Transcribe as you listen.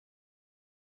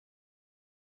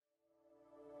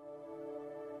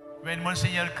When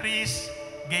Msgr Chris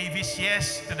gave his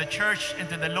yes to the church and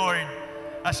to the Lord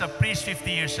as a priest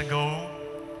 50 years ago,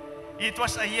 it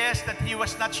was a yes that he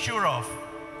was not sure of.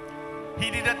 He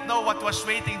didn't know what was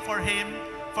waiting for him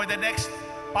for the next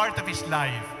part of his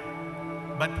life.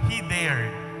 But he dared,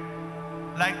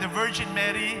 like the Virgin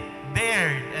Mary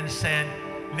dared and said,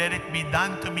 "Let it be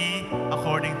done to me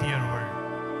according to your word."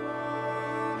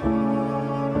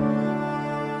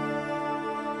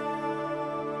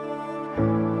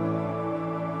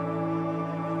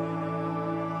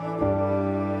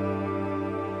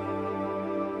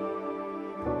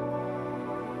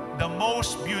 The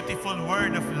most beautiful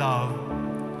word of love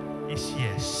is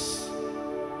yes.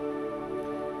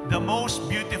 The most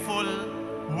beautiful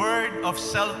word of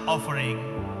self-offering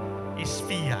is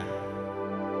fiat.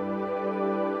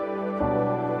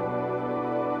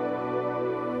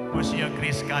 Msgr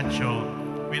Chris Cacho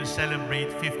will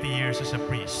celebrate 50 years as a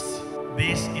priest.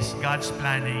 This is God's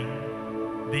planning.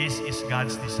 This is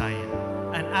God's design.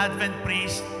 An Advent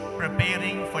priest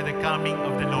preparing for the coming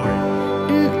of the Lord.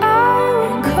 And I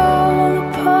will call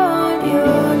upon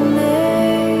your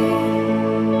name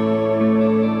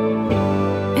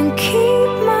and keep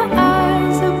my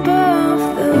eyes above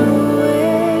the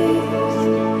waves.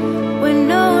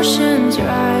 When oceans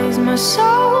rise, my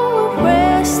soul will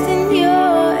rest in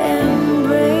your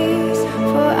embrace,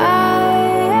 for I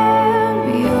am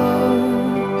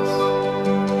yours.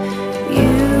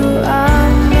 You are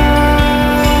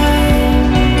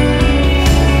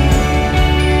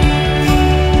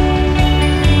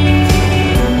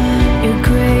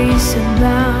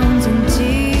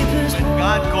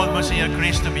Msgr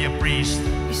Chris to be a priest,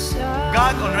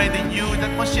 God already knew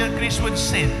that Msgr Chris would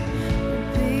sin,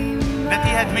 that he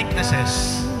had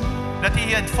weaknesses, that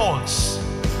he had faults,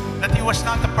 that he was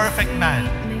not a perfect man.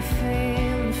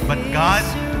 But God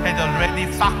had already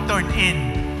factored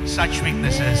in such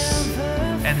weaknesses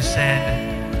and said,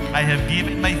 "I have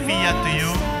given my fiat to you,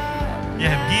 you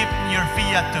have given your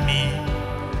fiat to me,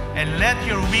 and let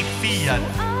your weak fiat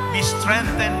be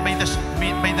strengthened by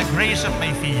the grace of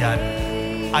my fiat.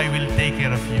 I will take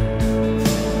care of you."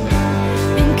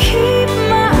 And keep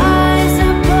my eyes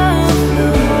above the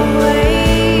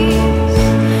waves.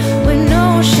 When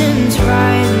oceans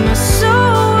rise, my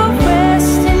soul will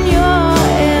rest in your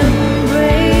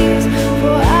embrace,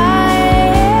 for I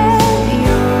am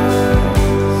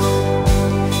yours.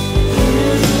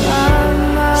 You are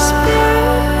my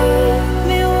Spirit, lead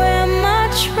me where my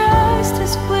trust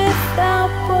is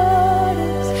without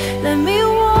borders. Let me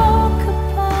walk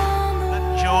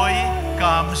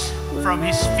comes from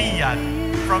his fiat,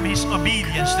 from his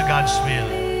obedience to God's will.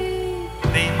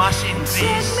 They must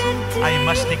increase, I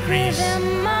must decrease.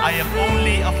 I am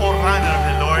only a forerunner of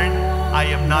the Lord. I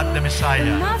am not the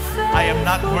Messiah. I am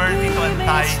not worthy to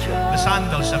untie the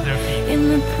sandals of their feet. In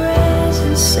the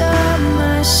presence of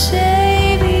my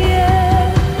Savior,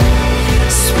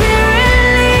 Spirit,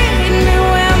 lead me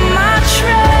where my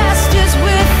trust is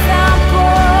without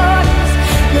borders.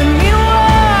 Let me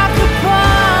walk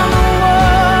upon the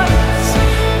waters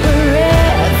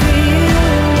wherever you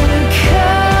would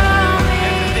come.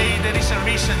 Every day there is a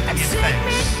reason to give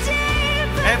thanks.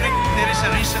 There is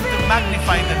a reason to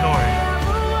magnify the Lord.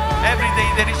 Every day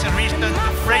there is a reason to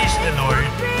praise the Lord.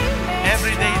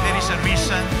 Every day there is a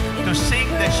reason to sing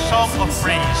the song of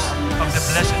praise of the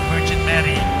Blessed Virgin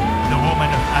Mary, the woman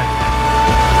of Advent.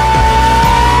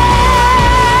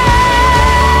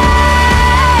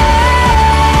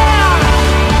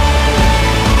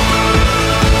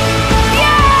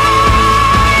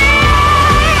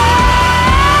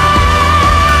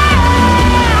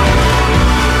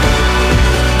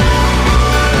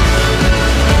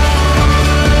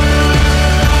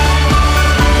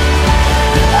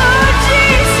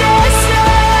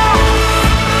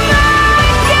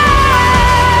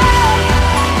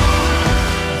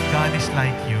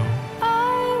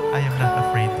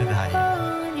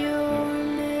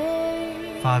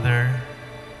 Father,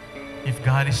 if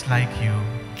God is like you,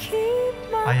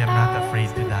 I am not afraid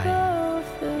to die.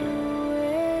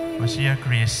 Msgr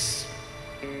Chris,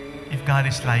 if God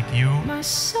is like you,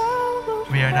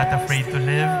 we are not afraid to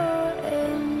live,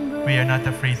 we are not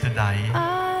afraid to die,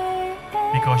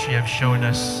 because you have shown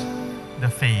us the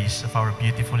face of our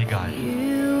beautiful God.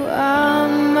 You are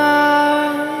my